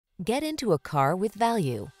Get into a car with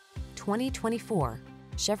value. 2024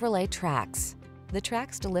 Chevrolet Trax. The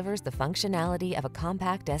Trax delivers the functionality of a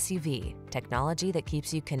compact SUV, technology that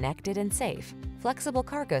keeps you connected and safe, flexible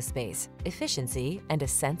cargo space, efficiency, and a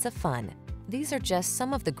sense of fun. These are just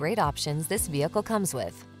some of the great options this vehicle comes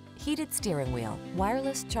with: heated steering wheel,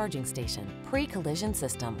 wireless charging station, pre-collision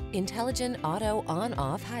system, intelligent auto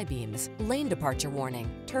on-off high beams, lane departure warning,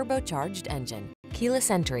 turbocharged engine,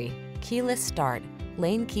 keyless entry, keyless start,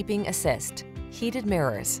 lane keeping assist, heated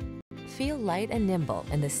mirrors. Feel light and nimble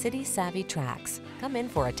in the city-savvy Trax. Come in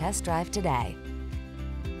for a test drive today.